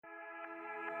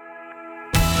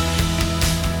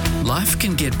Life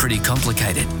can get pretty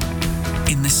complicated.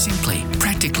 In the Simply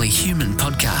Practically Human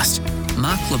podcast,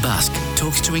 Mark LeBusque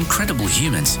talks to incredible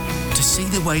humans to see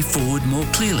the way forward more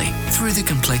clearly through the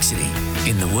complexity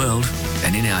in the world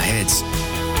and in our heads.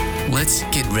 Let's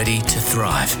get ready to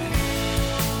thrive.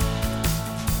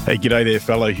 Hey, g'day there,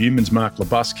 fellow humans. Mark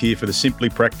LeBusque here for the Simply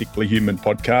Practically Human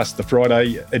podcast, the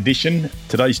Friday edition.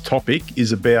 Today's topic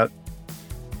is about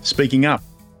speaking up.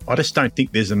 I just don't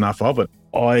think there's enough of it.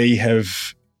 I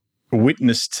have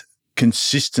witnessed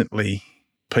consistently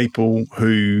people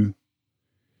who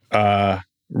are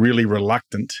really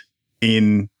reluctant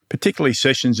in particularly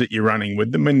sessions that you're running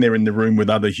with them when they're in the room with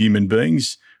other human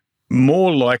beings,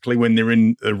 more likely when they're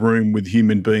in a room with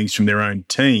human beings from their own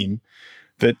team,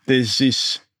 that there's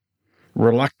this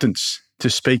reluctance to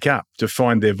speak up, to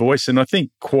find their voice. And I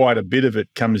think quite a bit of it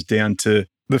comes down to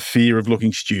the fear of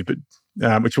looking stupid,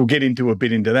 which we'll get into a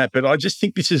bit into that. But I just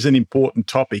think this is an important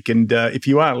topic. And if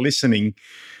you are listening,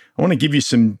 I want to give you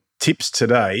some tips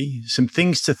today, some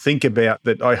things to think about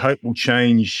that I hope will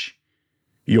change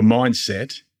your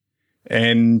mindset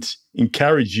and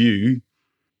encourage you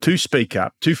to speak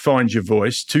up, to find your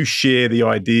voice, to share the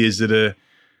ideas that are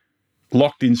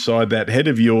locked inside that head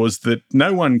of yours that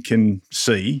no one can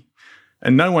see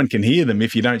and no one can hear them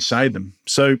if you don't say them.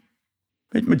 So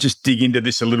let me just dig into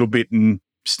this a little bit and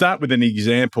start with an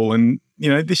example. And, you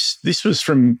know, this was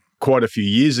from quite a few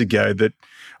years ago that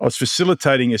I was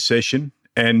facilitating a session,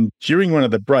 and during one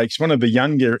of the breaks, one of the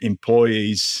younger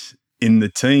employees in the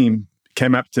team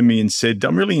came up to me and said,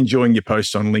 "I'm really enjoying your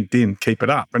post on LinkedIn. Keep it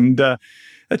up." And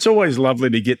it's always lovely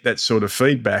to get that sort of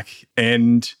feedback.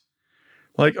 And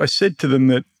like I said to them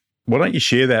that, why don't you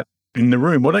share that in the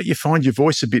room? Why don't you find your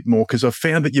voice a bit more? Because I've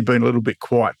found that you've been a little bit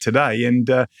quiet today. And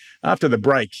after the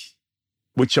break,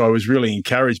 which I was really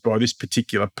encouraged by, this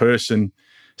particular person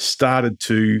started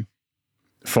to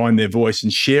find their voice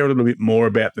and share a little bit more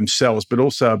about themselves, but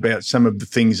also about some of the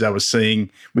things they were seeing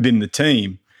within the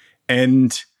team.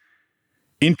 And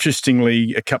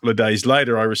interestingly, a couple of days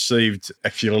later, I received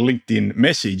actually a LinkedIn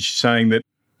message saying that,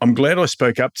 "I'm glad I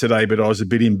spoke up today, but I was a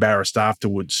bit embarrassed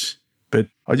afterwards." But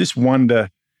I just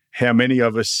wonder how many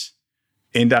of us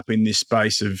end up in this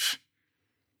space of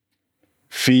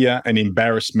fear and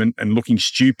embarrassment and looking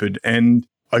stupid. And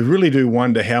I really do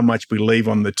wonder how much we leave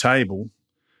on the table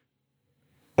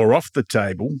or off the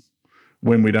table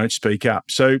when we don't speak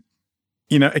up. So,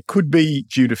 you know, it could be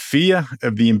due to fear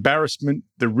of the embarrassment,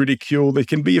 the ridicule. There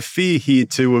can be a fear here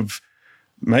too of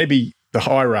maybe the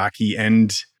hierarchy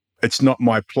and it's not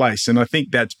my place. And I think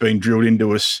that's been drilled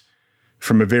into us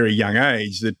from a very young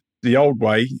age, that the old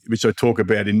way, which I talk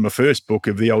about in my first book,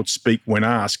 of the old speak when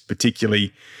asked,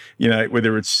 particularly, you know,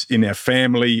 whether it's in our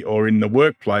family or in the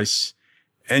workplace.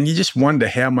 And you just wonder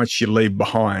how much you leave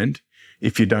behind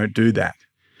if you don't do that.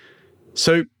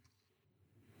 So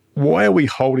why are we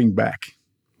holding back?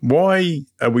 Why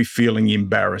are we feeling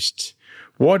embarrassed?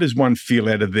 Why does one feel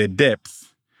out of their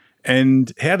depth?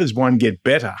 And how does one get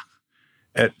better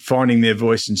at finding their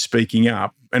voice and speaking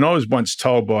up? And I was once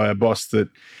told by a boss that,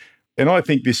 and I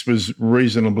think this was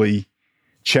reasonably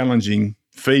challenging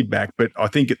feedback, but I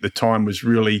think at the time was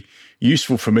really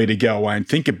useful for me to go away and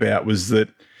think about, was that,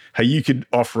 hey, you could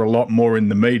offer a lot more in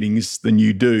the meetings than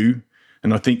you do,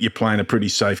 and I think you're playing a pretty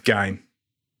safe game.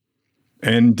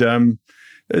 And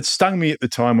it stung me at the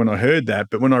time when I heard that,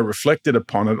 but when I reflected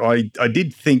upon it, I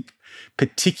did think,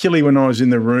 particularly when I was in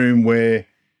the room where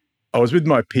I was with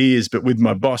my peers, but with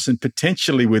my boss and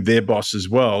potentially with their boss as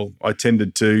well, I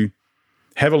tended to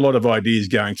have a lot of ideas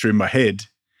going through my head,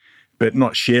 but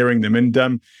not sharing them. And I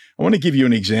want to give you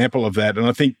an example of that, and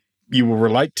I think you will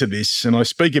relate to this. And I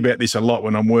speak about this a lot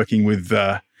when I'm working with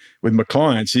my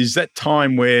clients, is that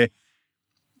time where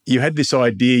you had this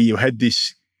idea, you had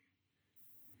this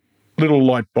little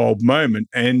light bulb moment,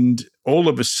 and all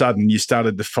of a sudden you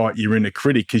started to fight your inner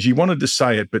critic because you wanted to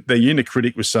say it, but the inner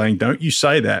critic was saying, "Don't you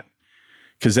say that,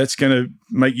 because that's going to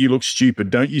make you look stupid.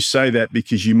 Don't you say that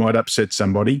because you might upset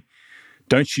somebody.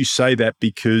 Don't you say that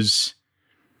because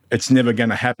it's never going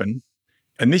to happen."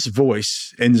 And this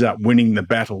voice ends up winning the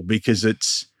battle because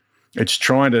it's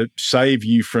trying to save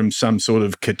you from some sort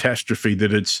of catastrophe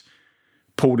that it's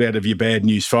pulled out of your bad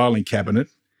news filing cabinet.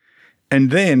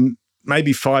 And then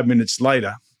maybe 5 minutes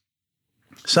later,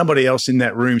 somebody else in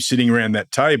that room sitting around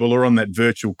that table or on that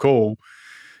virtual call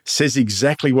says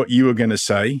exactly what you were going to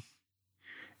say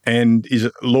and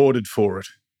is lauded for it,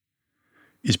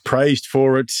 is praised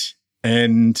for it.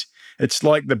 And it's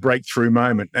like the breakthrough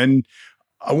moment. And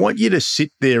I want you to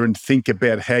sit there and think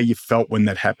about how you felt when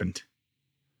that happened.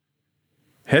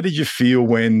 How did you feel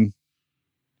when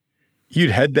you'd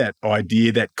had that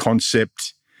idea, that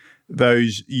concept,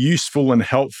 those useful and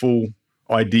helpful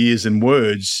ideas and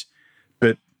words,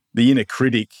 but the inner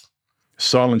critic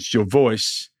silenced your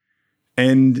voice.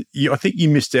 And I think you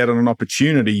missed out on an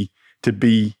opportunity to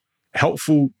be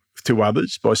helpful to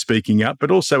others by speaking up,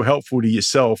 but also helpful to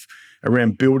yourself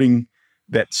around building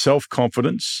that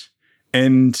self-confidence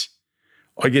and,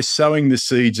 I guess, sowing the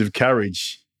seeds of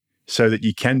courage so that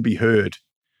you can be heard.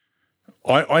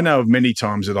 I know of many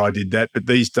times that I did that, but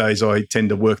these days I tend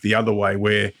to work the other way,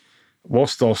 where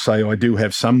whilst I'll say I do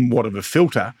have somewhat of a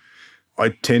filter, I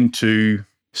tend to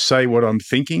say what I'm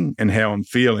thinking and how I'm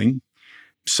feeling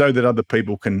so that other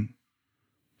people can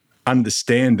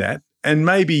understand that, and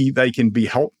maybe they can be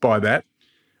helped by that.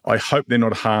 I hope they're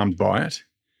not harmed by it.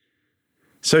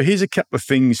 So here's a couple of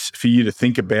things for you to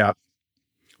think about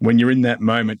when you're in that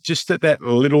moment, just at that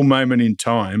little moment in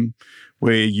time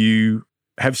where you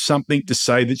have something to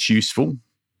say that's useful,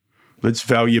 that's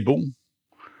valuable,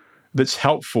 that's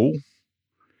helpful,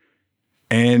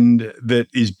 and that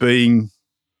is being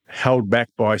held back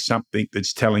by something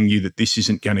that's telling you that this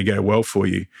isn't going to go well for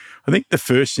you. I think the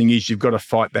first thing is you've got to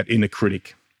fight that inner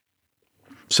critic.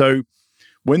 So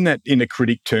when that inner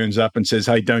critic turns up and says,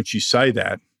 hey, don't you say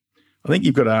that, I think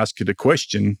you've got to ask it a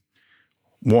question,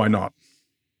 why not?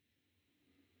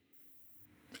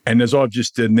 And as I've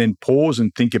just and then pause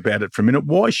and think about it for a minute,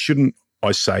 why shouldn't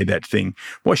I say that thing?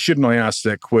 Why shouldn't I ask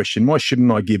that question? Why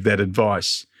shouldn't I give that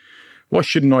advice? Why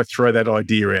shouldn't I throw that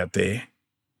idea out there?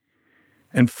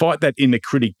 And fight that inner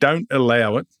critic. Don't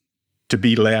allow it to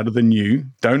be louder than you.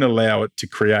 Don't allow it to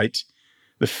create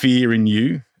the fear in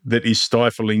you that is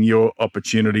stifling your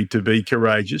opportunity to be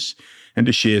courageous and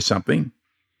to share something.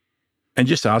 And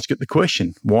just ask it the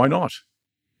question, why not?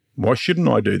 Why shouldn't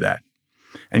I do that?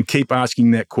 And keep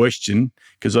asking that question,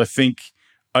 because I think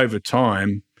over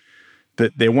time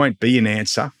that there won't be an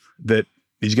answer that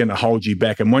is going to hold you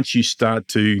back. And once you start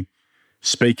to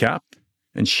speak up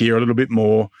and share a little bit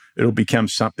more, it'll become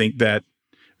something that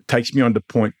takes me on to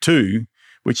point 2,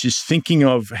 which is thinking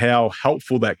of how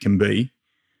helpful that can be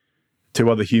to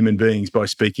other human beings by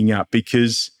speaking up.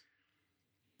 Because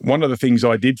one of the things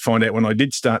I did find out when I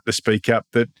did start to speak up,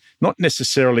 that not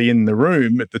necessarily in the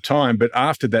room at the time, but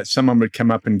after that, someone would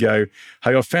come up and go,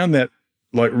 hey, I found that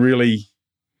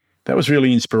that was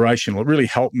really inspirational. It really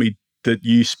helped me that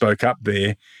you spoke up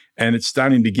there. And it's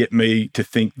starting to get me to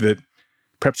think that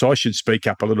perhaps I should speak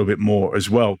up a little bit more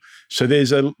as well. So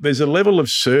there's a level of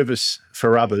service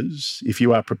for others if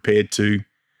you are prepared to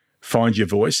find your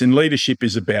voice. And leadership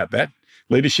is about that.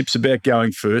 Leadership's about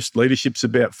going first. Leadership's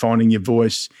about finding your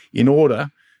voice in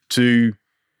order to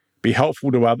be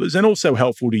helpful to others and also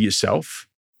helpful to yourself.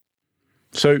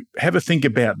 So have a think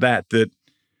about that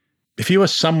if you are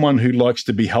someone who likes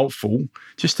to be helpful,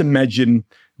 just imagine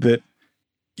that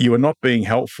you are not being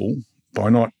helpful by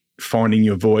not finding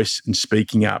your voice and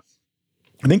speaking up.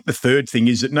 I think the third thing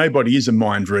is that nobody is a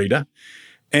mind reader.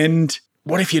 And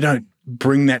what if you don't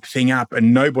bring that thing up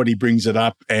and nobody brings it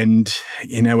up? And,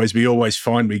 as we always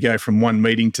find, we go from one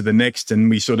meeting to the next and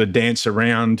we sort of dance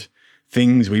around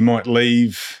things. We might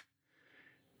leave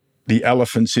the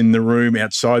elephants in the room,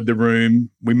 outside the room.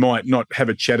 We might not have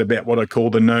a chat about what I call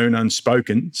the known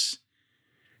unspokens,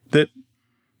 that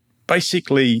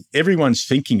basically everyone's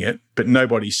thinking it, but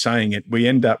nobody's saying it. We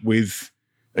end up with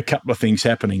a couple of things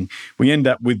happening. We end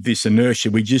up with this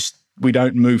inertia. We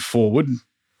don't move forward.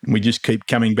 We just keep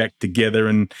coming back together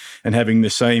and having the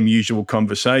same usual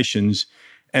conversations,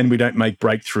 and we don't make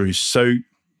breakthroughs. So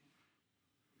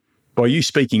by you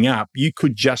speaking up, you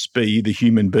could just be the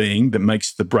human being that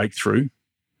makes the breakthrough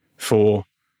for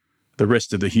the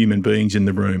rest of the human beings in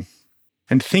the room.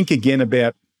 And think again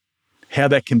about how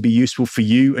that can be useful for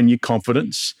you and your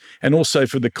confidence, and also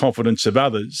for the confidence of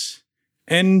others.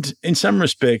 And in some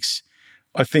respects,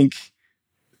 I think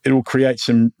it will create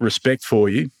some respect for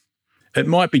you. It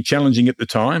might be challenging at the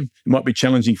time. It might be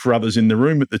challenging for others in the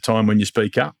room at the time when you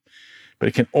speak up, but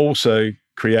it can also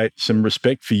create some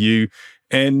respect for you.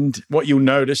 And what you'll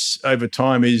notice over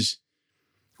time is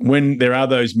when there are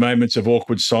those moments of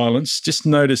awkward silence, just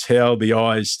notice how the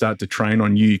eyes start to train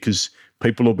on you, because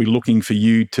people will be looking for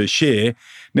you to share.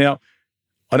 Now,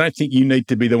 I don't think you need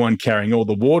to be the one carrying all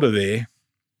the water there.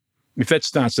 If that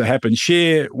starts to happen,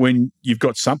 share when you've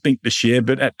got something to share,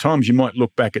 but at times you might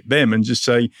look back at them and just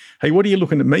say, hey, what are you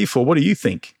looking at me for? What do you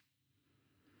think?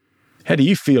 How do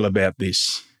you feel about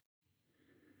this?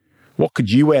 What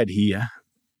could you add here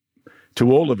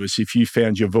to all of us if you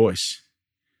found your voice?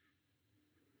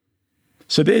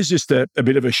 So there's just a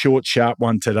bit of a short, sharp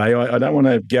one today. I don't want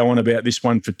to go on about this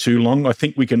one for too long. I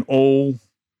think we can all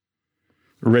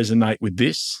resonate with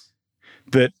this.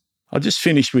 But I'll just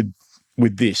finish with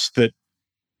this, that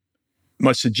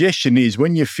my suggestion is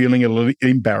when you're feeling a little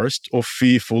embarrassed or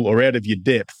fearful or out of your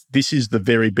depth, this is the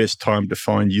very best time to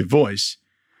find your voice.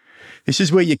 This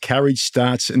is where your courage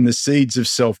starts and the seeds of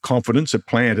self-confidence are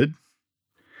planted.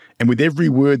 And with every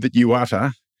word that you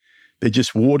utter, they're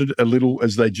just watered a little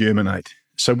as they germinate.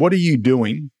 So what are you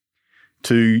doing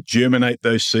to germinate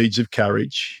those seeds of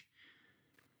courage,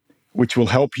 which will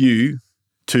help you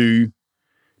to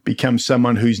become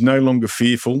someone who's no longer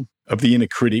fearful of the inner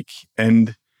critic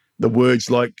and the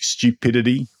words like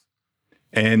stupidity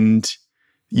and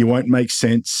you won't make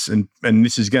sense and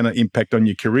this is going to impact on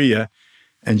your career,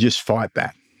 and just fight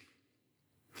that.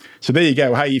 So there you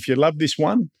go. Hey, if you love this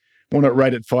one, want to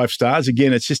rate it 5 stars.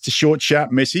 Again, it's just a short,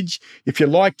 sharp message. If you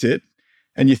liked it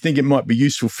and you think it might be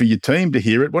useful for your team to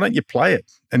hear it, why don't you play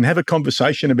it and have a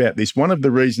conversation about this? One of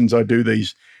the reasons I do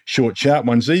these short, sharp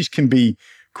ones, these can be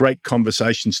great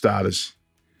conversation starters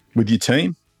with your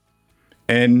team.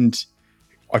 And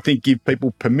I think give people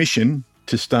permission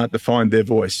to start to find their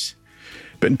voice.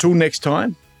 But until next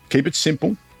time, keep it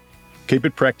simple, keep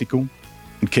it practical,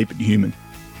 and keep it human.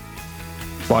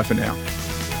 Bye for now.